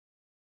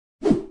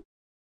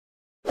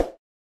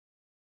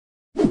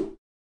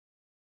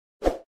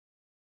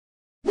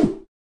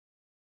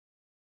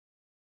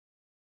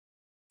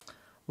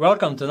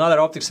Welcome to another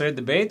Optics Rate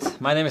debate.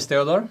 My name is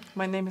Theodor.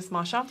 My name is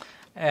Masha.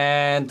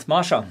 And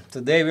Masha,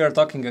 today we are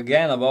talking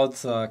again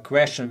about a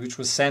question which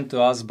was sent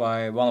to us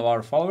by one of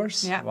our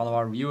followers, one of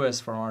our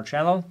viewers from our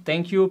channel.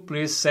 Thank you.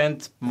 Please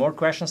send more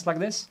questions like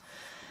this.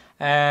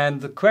 And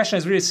the question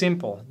is really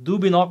simple. Do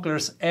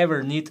binoculars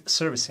ever need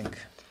servicing?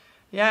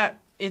 Yeah,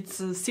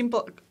 it's a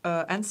simple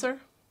answer.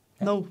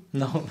 No.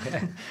 No.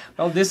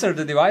 Well, these are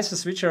the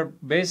devices which are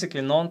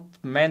basically not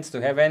meant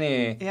to have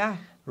any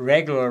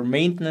regular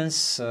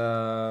maintenance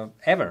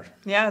ever.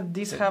 Yeah,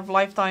 these have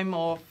lifetime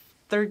of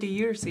 30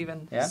 years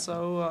even. Yeah.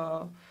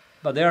 So,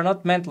 but they are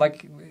not meant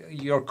like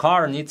your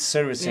car needs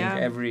servicing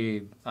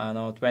every, I don't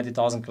know,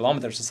 20,000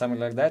 kilometers or something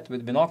like that.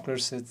 With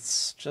binoculars,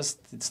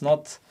 it's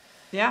not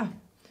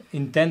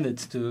intended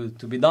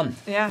to be done.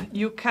 Yeah,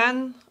 you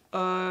can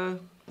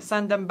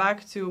send them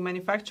back to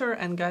manufacturer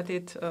and get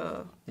it.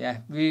 Yeah,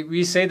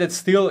 we say that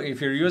still, if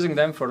you're using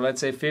them for,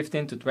 let's say,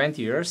 15 to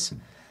 20 years,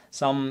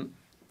 some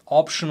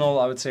optional,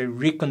 I would say,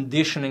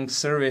 reconditioning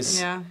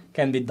service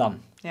can be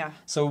done. Yeah.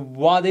 So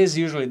what is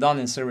usually done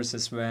in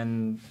services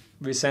when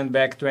we send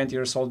back 20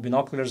 years old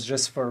binoculars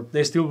just for,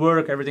 they still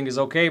work, everything is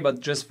okay,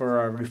 but just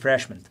for a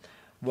refreshment?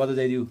 What do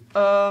they do?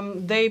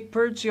 They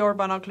purge your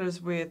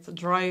binoculars with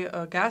dry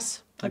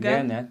gas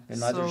again. With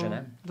nitrogen.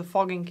 So the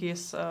fogging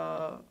is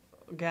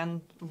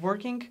again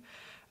working.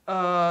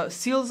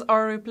 Seals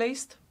are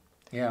replaced.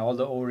 Yeah, all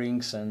the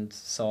O-rings and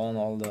so on,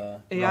 all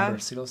the rubber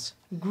seals.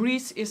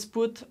 Grease is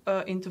put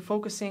into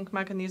focusing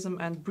mechanism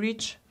and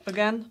breach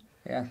again.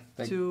 Yeah,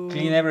 they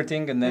clean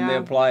everything and then they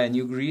apply a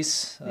new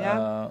grease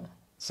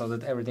so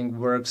that everything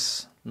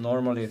works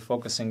normally.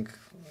 Focusing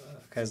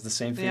has the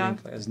same feeling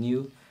as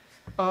new.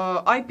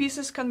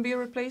 Eyepieces can be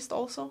replaced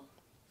also.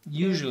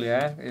 Usually,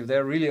 if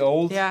they're really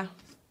old,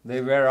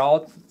 they wear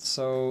out,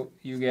 so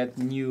you get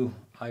new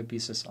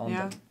eyepieces on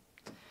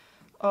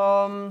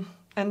them.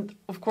 And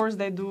of course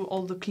they do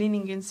all the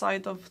cleaning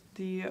inside of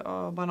the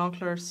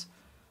binoculars.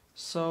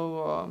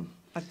 So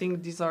I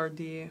think these are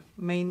the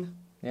main.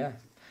 Yeah.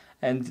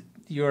 And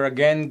you're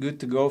again good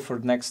to go for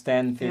the next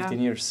 10,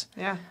 15 years.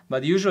 Yeah.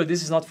 But usually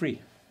this is not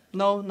free.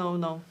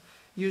 No.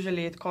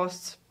 Usually it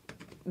costs,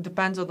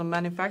 depends on the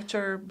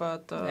manufacturer,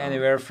 but...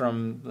 anywhere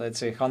from, let's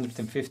say,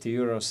 150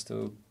 euros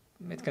to,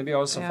 it can be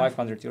also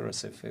 500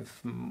 euros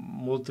if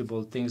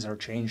multiple things are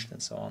changed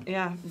and so on.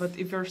 Yeah, but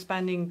if you're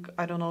spending,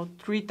 I don't know,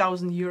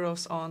 3,000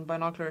 euros on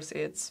binoculars,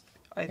 it's,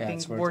 I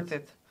think, worth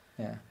it.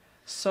 Yeah.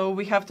 So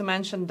we have to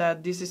mention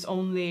that this is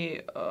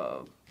only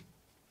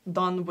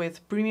done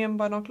with premium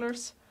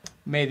binoculars.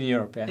 Made in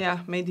Europe, Yeah,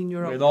 made in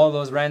Europe. With all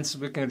those brands,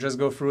 we can just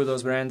go through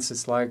those brands.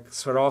 It's like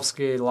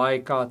Swarovski,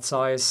 Leica,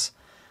 Zeiss,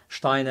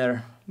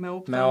 Steiner,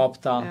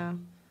 Meopta,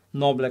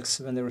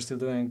 Noblex when they were still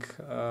doing,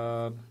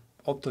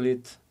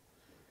 Optolit.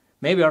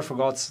 Maybe I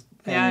forgot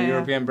any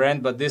European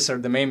brand, but these are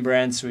the main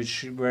brands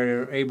which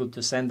were able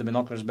to send the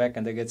binoculars back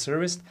and they get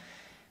serviced.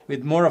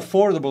 With more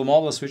affordable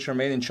models which are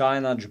made in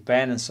China,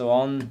 Japan and so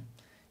on,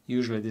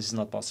 usually this is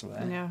not possible.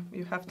 Yeah,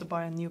 you have to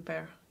buy a new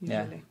pair,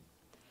 usually.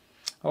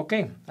 Yeah.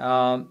 Okay.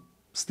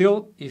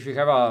 Still, if you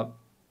have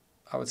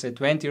I would say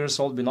 20 years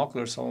old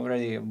binoculars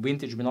already,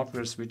 vintage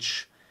binoculars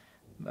which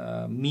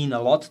mean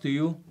a lot to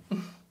you,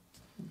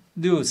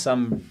 do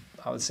some,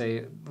 I would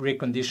say,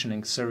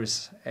 reconditioning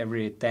service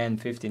every 10,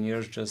 15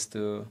 years just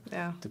to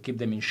keep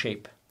them in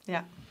shape.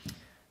 Yeah.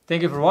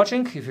 Thank you for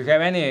watching. If you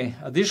have any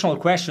additional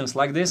questions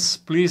like this,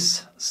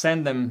 please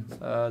send them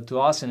to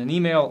us in an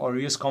email or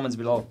use comments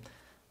below.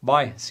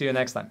 Bye. See you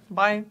next time.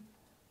 Bye.